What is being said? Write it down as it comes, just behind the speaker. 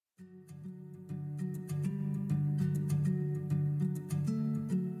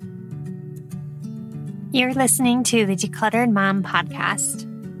You're listening to the Decluttered Mom Podcast,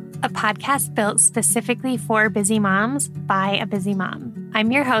 a podcast built specifically for busy moms by a busy mom.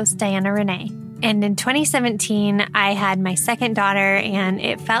 I'm your host, Diana Renee. And in 2017, I had my second daughter, and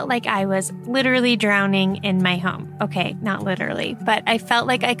it felt like I was literally drowning in my home. Okay, not literally, but I felt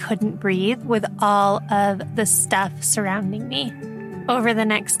like I couldn't breathe with all of the stuff surrounding me. Over the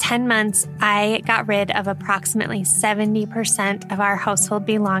next 10 months, I got rid of approximately 70% of our household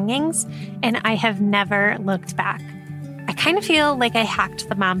belongings, and I have never looked back. I kind of feel like I hacked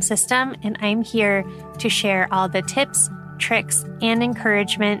the mom system, and I'm here to share all the tips, tricks, and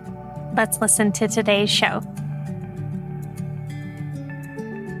encouragement. Let's listen to today's show.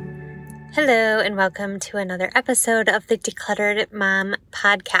 Hello, and welcome to another episode of the Decluttered Mom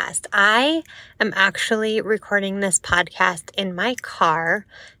Podcast. I am actually recording this podcast in my car,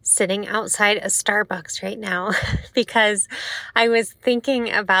 sitting outside a Starbucks right now, because I was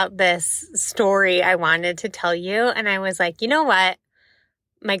thinking about this story I wanted to tell you, and I was like, you know what?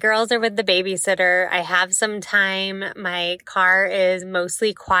 My girls are with the babysitter. I have some time. My car is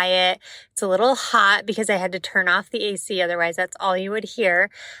mostly quiet. It's a little hot because I had to turn off the AC. Otherwise, that's all you would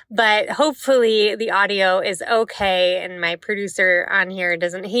hear. But hopefully the audio is okay. And my producer on here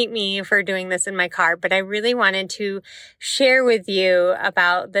doesn't hate me for doing this in my car. But I really wanted to share with you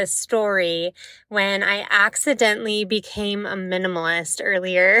about this story when I accidentally became a minimalist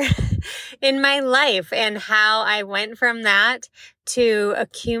earlier in my life, and how I went from that to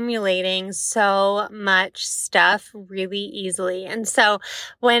accumulating so much stuff really easily. And so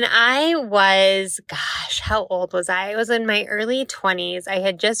when I was, how old was I? I was in my early 20s. I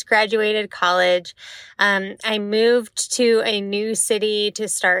had just graduated college. I moved to a new city to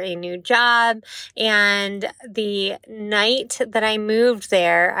start a new job. And the night that I moved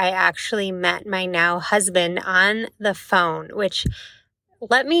there, I actually met my now husband on the phone, which,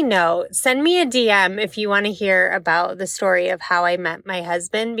 let me know. Send me a DM if you want to hear about the story of how I met my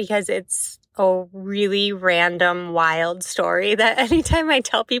husband, because it's a really random, wild story that anytime I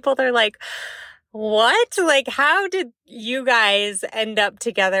tell people, they're like, what? Like, how did you guys end up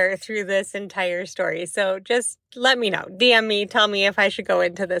together through this entire story? So just let me know. DM me. Tell me if I should go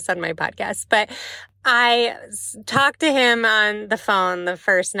into this on my podcast. But I talked to him on the phone the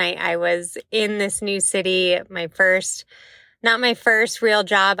first night I was in this new city, not my first real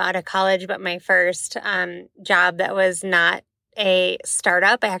job out of college, but my first job that was not a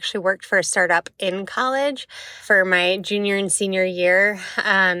startup. I actually worked for a startup in college for my junior and senior year.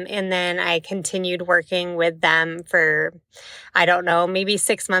 And then I continued working with them for, I don't know, maybe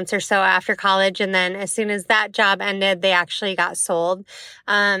 6 months or so after college. And then as soon as that job ended, they actually got sold.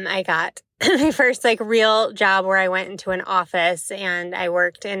 I got my first real job where I went into an office, and I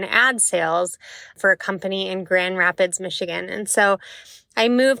worked in ad sales for a company in Grand Rapids, Michigan. And so I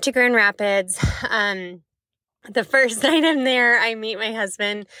moved to Grand Rapids. The first night I'm there, I meet my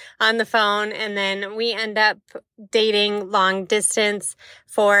husband on the phone, and then we end up dating long distance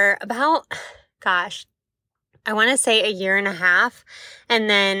for about, I want to say a year and a half. And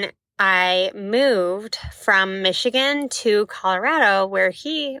then I moved from Michigan to Colorado, where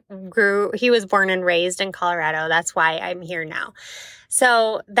he grew. He was born and raised in Colorado. That's why I'm here now.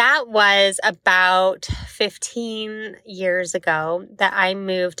 So that was about 15 years ago that I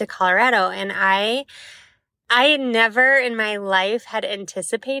moved to Colorado. And I never in my life had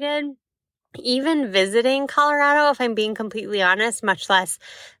anticipated even visiting Colorado, if I'm being completely honest, much less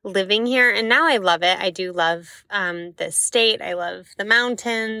living here. And now I love it. I do love this state. I love the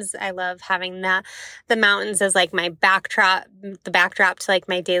mountains. I love having the mountains as my backdrop to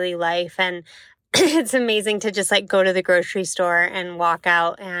my daily life. And it's amazing to just go to the grocery store and walk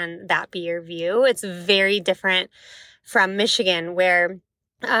out and that be your view. It's very different from Michigan, where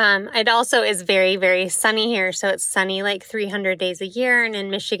it also is very, very sunny here. So it's sunny 300 days a year. And in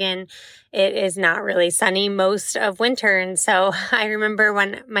Michigan, it is not really sunny most of winter. And so I remember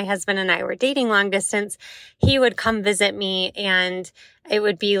when my husband and I were dating long distance, he would come visit me, and it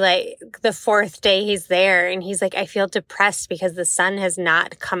would be the fourth day he's there. And he's like, I feel depressed because the sun has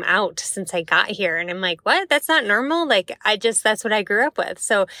not come out since I got here. And I'm like, what? That's not normal. That's what I grew up with.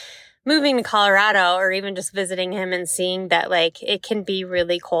 So moving to Colorado, or even just visiting him and seeing that it can be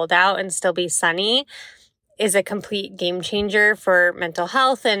really cold out and still be sunny, is a complete game changer for mental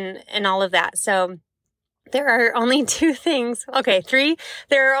health and all of that. So there are only three.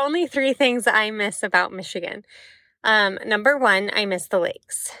 There are only three things I miss about Michigan. Number one, I miss the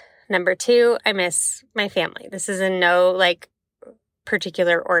lakes. Number two, I miss my family. This is in no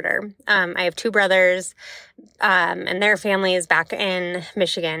particular order. I have two brothers, and their family is back in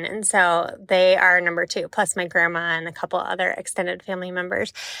Michigan. And so they are number 2, plus my grandma and a couple other extended family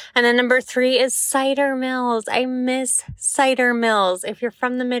members. And then number 3 is cider mills. I miss cider mills. If you're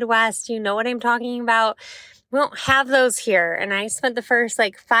from the Midwest, you know what I'm talking about. We don't have those here. And I spent the first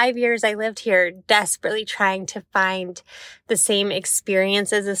 5 years I lived here desperately trying to find the same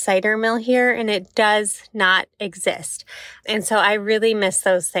experience as a cider mill here, and it does not exist. And so I really miss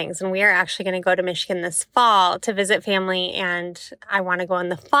those things. And we are actually going to go to Michigan this fall to visit family, and I want to go in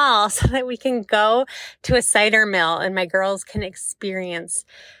the fall so that we can go to a cider mill and my girls can experience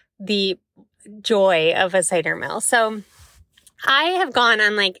the joy of a cider mill. So I have gone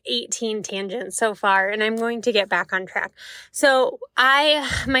on 18 tangents so far, and I'm going to get back on track. So my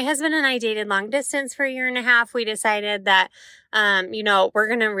husband and I dated long distance for a year and a half. We decided that, we're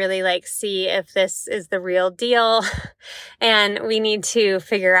going to really see if this is the real deal, and we need to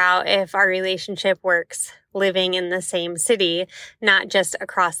figure out if our relationship works living in the same city, not just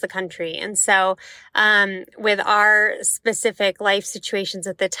across the country. And so, with our specific life situations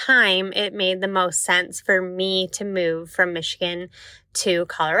at the time, it made the most sense for me to move from Michigan to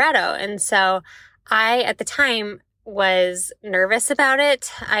Colorado. And so I, at the time, was nervous about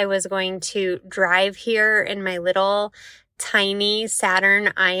it. I was going to drive here in my little tiny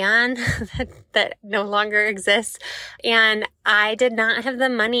Saturn Ion that no longer exists. And I did not have the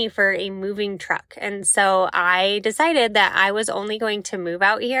money for a moving truck. And so I decided that I was only going to move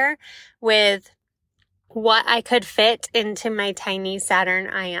out here with what I could fit into my tiny Saturn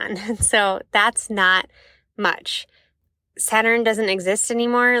Ion. And so that's not much. Saturn doesn't exist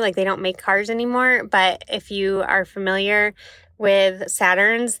anymore. They don't make cars anymore. But if you are familiar with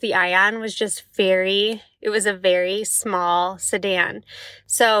Saturns, the Ion was just it was a very small sedan.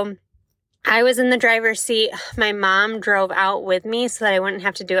 So I was in the driver's seat. My mom drove out with me so that I wouldn't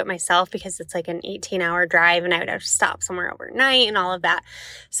have to do it myself, because it's an 18-hour drive and I would have to stop somewhere overnight and all of that.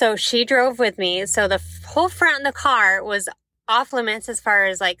 So she drove with me. So the whole front of the car was off limits as far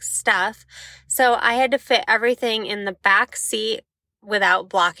as stuff. So I had to fit everything in the back seat without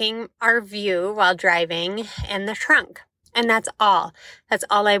blocking our view while driving, and the trunk. And that's all. That's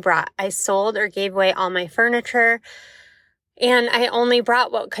all I brought. I sold or gave away all my furniture, and I only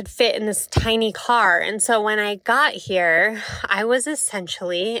brought what could fit in this tiny car. And so when I got here, I was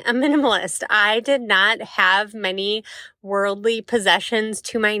essentially a minimalist. I did not have many worldly possessions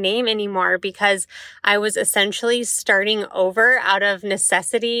to my name anymore, because I was essentially starting over out of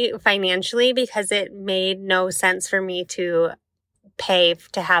necessity financially, because it made no sense for me to pay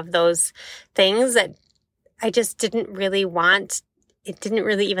to have those things that I just didn't really want. It didn't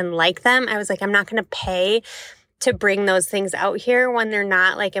really even like them. I was I'm not going to pay to bring those things out here when they're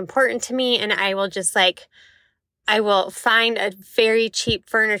not important to me. And I will just I will find a very cheap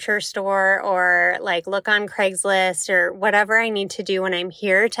furniture store, or look on Craigslist, or whatever I need to do when I'm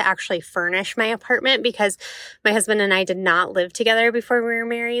here to actually furnish my apartment, because my husband and I did not live together before we were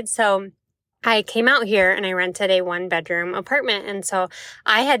married. So I came out here and I rented a 1-bedroom apartment. And so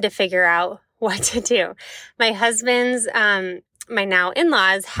I had to figure out what to do. My husband's, my now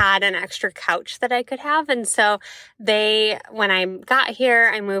in-laws had an extra couch that I could have. And so when I got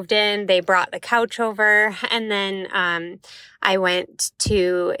here, I moved in, they brought the couch over. And then, I went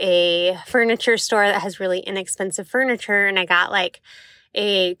to a furniture store that has really inexpensive furniture. And I got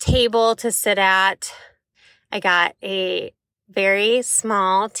a table to sit at. I got a very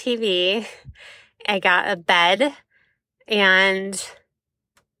small TV. I got a bed, and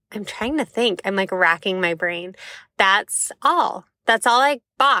I'm trying to think. I'm racking my brain. That's all I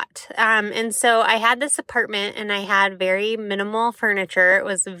bought. And so I had this apartment, and I had very minimal furniture. It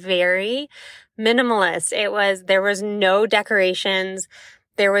was very minimalist. There was no decorations.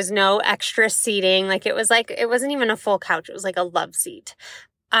 There was no extra seating. It wasn't even a full couch. It was a love seat.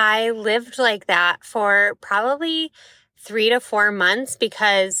 I lived like that for probably 3 to 4 months,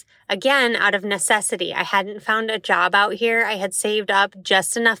 because again, out of necessity. I hadn't found a job out here. I had saved up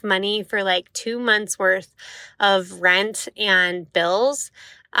just enough money for 2 months worth of rent and bills.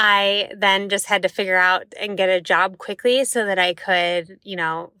 I then just had to figure out and get a job quickly so that I could,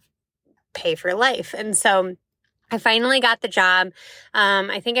 pay for life. And so I finally got the job.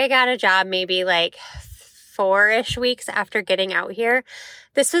 I think I got a job maybe 4-ish weeks after getting out here.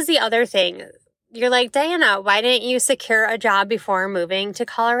 This was the other thing. You're Diana, why didn't you secure a job before moving to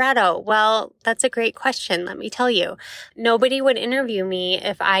Colorado? Well, that's a great question. Let me tell you. Nobody would interview me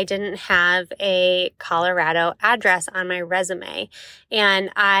if I didn't have a Colorado address on my resume.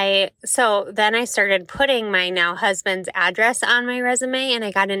 And so then I started putting my now husband's address on my resume, and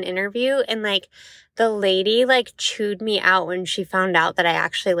I got an interview, and the lady like chewed me out when she found out that I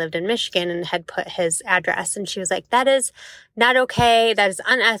actually lived in Michigan and had put his address. And she was like, that is not okay. That is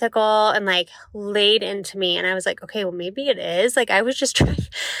unethical, and like laid into me. And I was like, okay, well, maybe it is. Like, I was just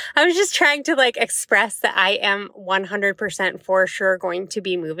trying to like express that I am 100% for sure going to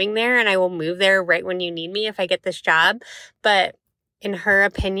be moving there, and I will move there right when you need me if I get this job. But in her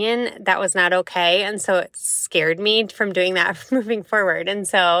opinion, that was not okay. And so it scared me from doing that moving forward. And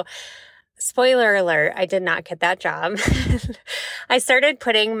so, spoiler alert, I did not get that job. I started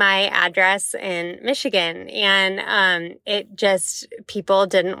putting my address in Michigan, and people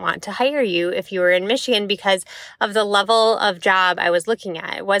didn't want to hire you if you were in Michigan because of the level of job I was looking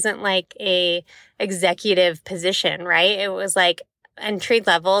at. It wasn't like a executive position, right? It was like entry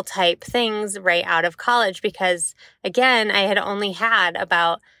level type things right out of college because, again, I had only had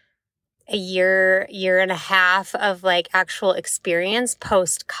about a year and a half of like actual experience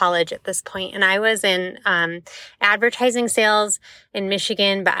post college at this point. And I was in advertising sales in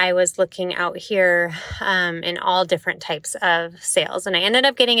Michigan, but I was looking out here in all different types of sales. And I ended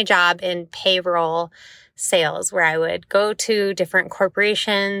up getting a job in payroll sales where I would go to different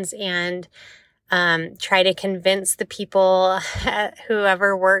corporations and try to convince the people,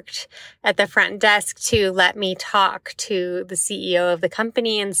 whoever worked at the front desk, to let me talk to the CEO of the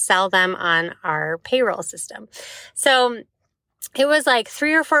company and sell them on our payroll system. So it was like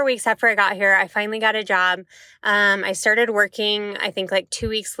 3 or 4 weeks after I got here, I finally got a job. I started working, I think like 2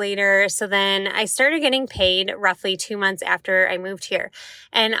 weeks later. So then I started getting paid roughly 2 months after I moved here.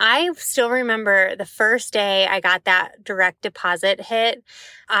 And I still remember the first day I got that direct deposit hit,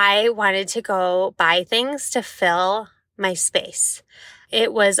 I wanted to go buy things to fill my space.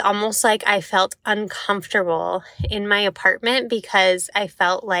 It was almost like I felt uncomfortable in my apartment because I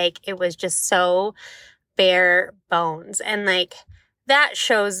felt like it was just so bare bones. And like that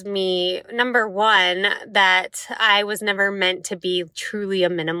shows me, number one, that I was never meant to be truly a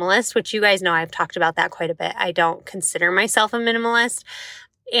minimalist, which you guys know I've talked about that quite a bit. I don't consider myself a minimalist.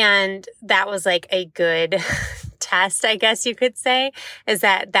 And that was like a good test, I guess you could say, is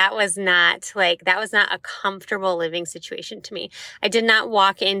that was not a comfortable living situation to me. I did not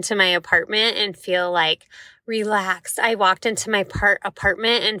walk into my apartment and feel like relaxed. I walked into my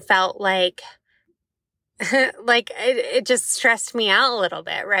apartment and felt like it just stressed me out a little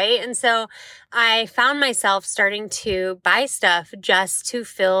bit, right? And so I found myself starting to buy stuff just to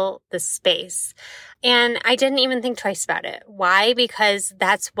fill the space. And I didn't even think twice about it. Why? Because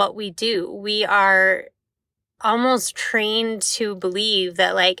that's what we do. We are almost trained to believe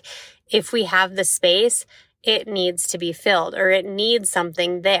that like if we have the space, it needs to be filled or it needs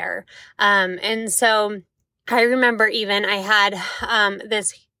something there. And so I remember even I had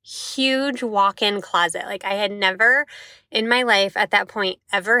this huge walk-in closet. Like I had never in my life at that point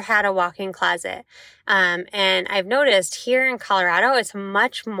ever had a walk-in closet. And I've noticed here in Colorado, it's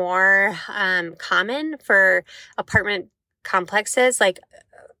much more common for apartment complexes, like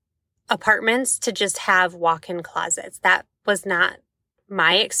apartments, to just have walk-in closets. That was not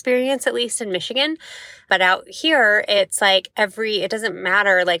my experience, at least in Michigan. But out here, it's like it doesn't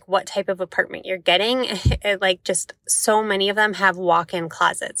matter like what type of apartment you're getting. Like just so many of them have walk-in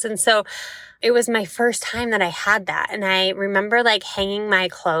closets. And so it was my first time that I had that. And I remember like hanging my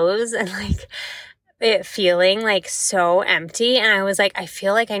clothes and like it feeling like so empty. And I was like, I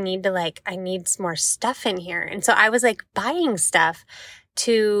feel like I need some more stuff in here. And so I was like buying stuff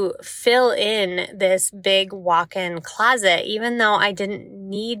to fill in this big walk-in closet, even though I didn't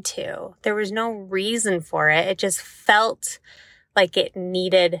need to. There was no reason for it. It just felt like it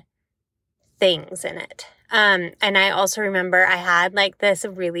needed things in it. And I also remember I had like this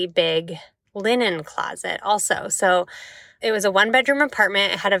really big linen closet also. So it was a 1-bedroom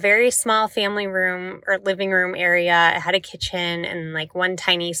apartment. It had a very small family room or living room area. It had a kitchen and like one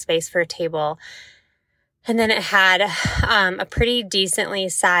tiny space for a table. And then it had a pretty decently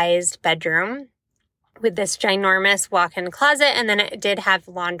sized bedroom with this ginormous walk-in closet. And then it did have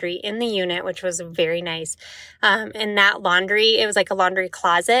laundry in the unit, which was very nice. And that laundry, it was like a laundry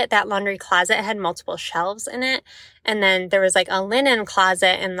closet. That laundry closet had multiple shelves in it. And then there was like a linen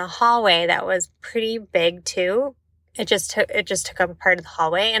closet in the hallway that was pretty big too. It just took up a part of the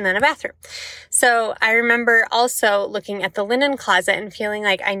hallway and then a bathroom. So I remember also looking at the linen closet and feeling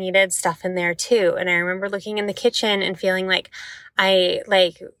like I needed stuff in there too. And I remember looking in the kitchen and feeling like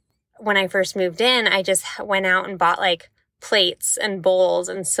when I first moved in, I just went out and bought like plates and bowls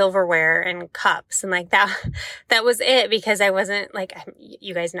and silverware and cups. And like that was it, because I wasn't like,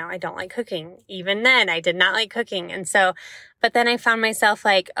 you guys know I don't like cooking. Even then I did not like cooking. And so But then I found myself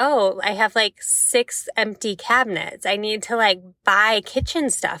like, oh, I have like 6 empty cabinets. I need to like buy kitchen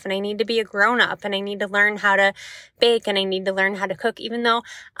stuff, and I need to be a grown up, and I need to learn how to bake, and I need to learn how to cook, even though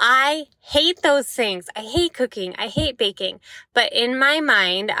I hate those things. I hate cooking. I hate baking. But in my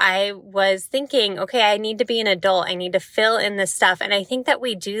mind, I was thinking, okay, I need to be an adult. I need to fill in this stuff. And I think that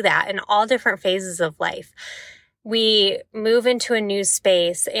we do that in all different phases of life. We move into a new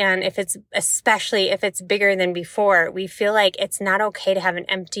space, and especially if it's bigger than before, we feel like it's not okay to have an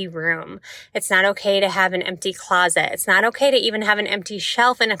empty room. It's not okay to have an empty closet. It's not okay to even have an empty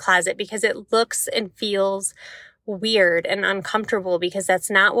shelf in a closet, because it looks and feels weird and uncomfortable, because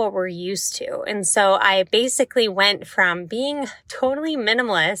that's not what we're used to. And so I basically went from being totally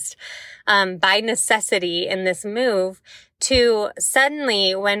minimalist by necessity in this move to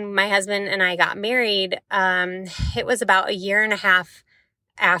suddenly, when my husband and I got married, it was about a year and a half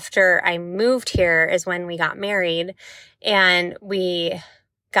after I moved here is when we got married, and we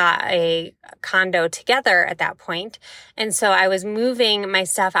got a condo together at that point. And so I was moving my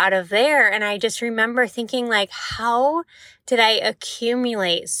stuff out of there, and I just remember thinking like, how did I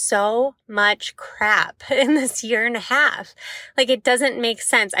accumulate so much crap in this year and a half? Like, it doesn't make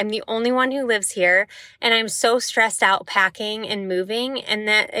sense. I'm the only one who lives here, and I'm so stressed out packing and moving, and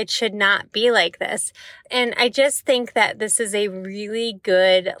that it should not be like this. And I just think that this is a really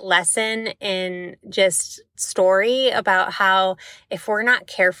good lesson in just story about how if we're not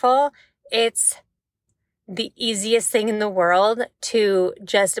careful, it's the easiest thing in the world to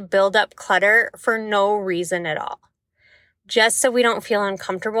just build up clutter for no reason at all, just so we don't feel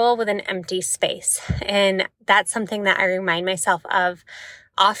uncomfortable with an empty space. And that's something that I remind myself of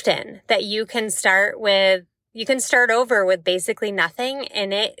often, that you can start over with basically nothing,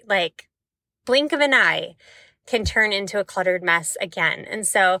 and it, like, blink of an eye, can turn into a cluttered mess again. And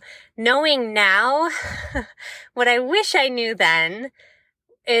so knowing now what I wish I knew then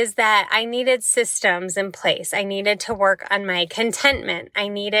is that I needed systems in place. I needed to work on my contentment. I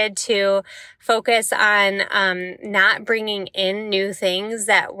needed to focus on not bringing in new things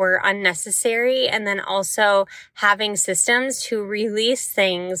that were unnecessary, and then also having systems to release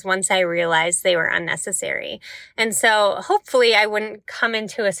things once I realized they were unnecessary. And so hopefully I wouldn't come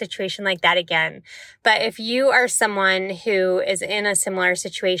into a situation like that again. But if you are someone who is in a similar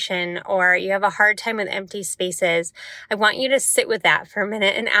situation, or you have a hard time with empty spaces, I want you to sit with that for a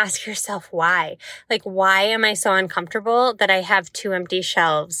minute and ask yourself why. Like, why am I so uncomfortable that I have 2 empty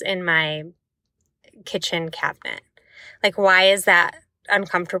shelves in my kitchen cabinet? Like, why is that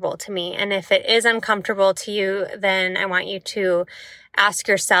uncomfortable to me? And if it is uncomfortable to you, then I want you to ask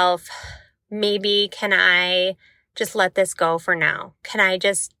yourself, maybe can I just let this go for now? Can I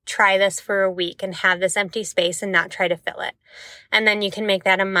just try this for a week and have this empty space and not try to fill it? And then you can make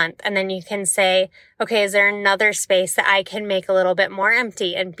that a month. And then you can say, okay, is there another space that I can make a little bit more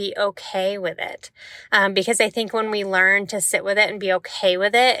empty, and be okay with it? Because I think when we learn to sit with it and be okay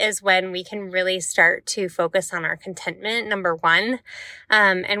with it is when we can really start to focus on our contentment, number one.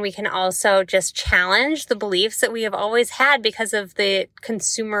 And we can also just challenge the beliefs that we have always had because of the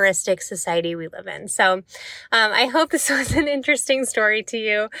consumeristic society we live in. So I hope this was an interesting story to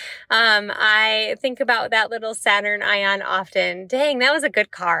you. I think about that little Saturn Ion often. Dang, that was a good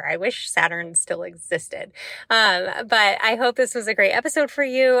car. I wish Saturn still existed. But I hope this was a great episode for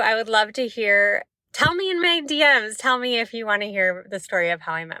you. I would love to hear. Tell me in my DMs. Tell me if you want to hear the story of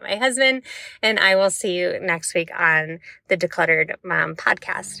how I met my husband. And I will see you next week on the Decluttered Mom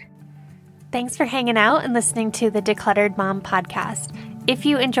podcast. Thanks for hanging out and listening to the Decluttered Mom podcast. If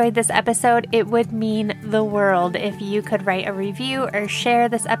you enjoyed this episode, it would mean the world if you could write a review or share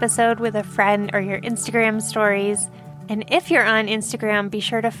this episode with a friend or your Instagram stories. And if you're on Instagram, be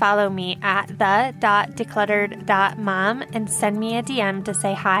sure to follow me at the.decluttered.mom and send me a DM to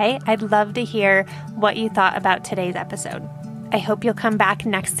say hi. I'd love to hear what you thought about today's episode. I hope you'll come back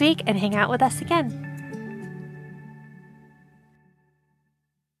next week and hang out with us again.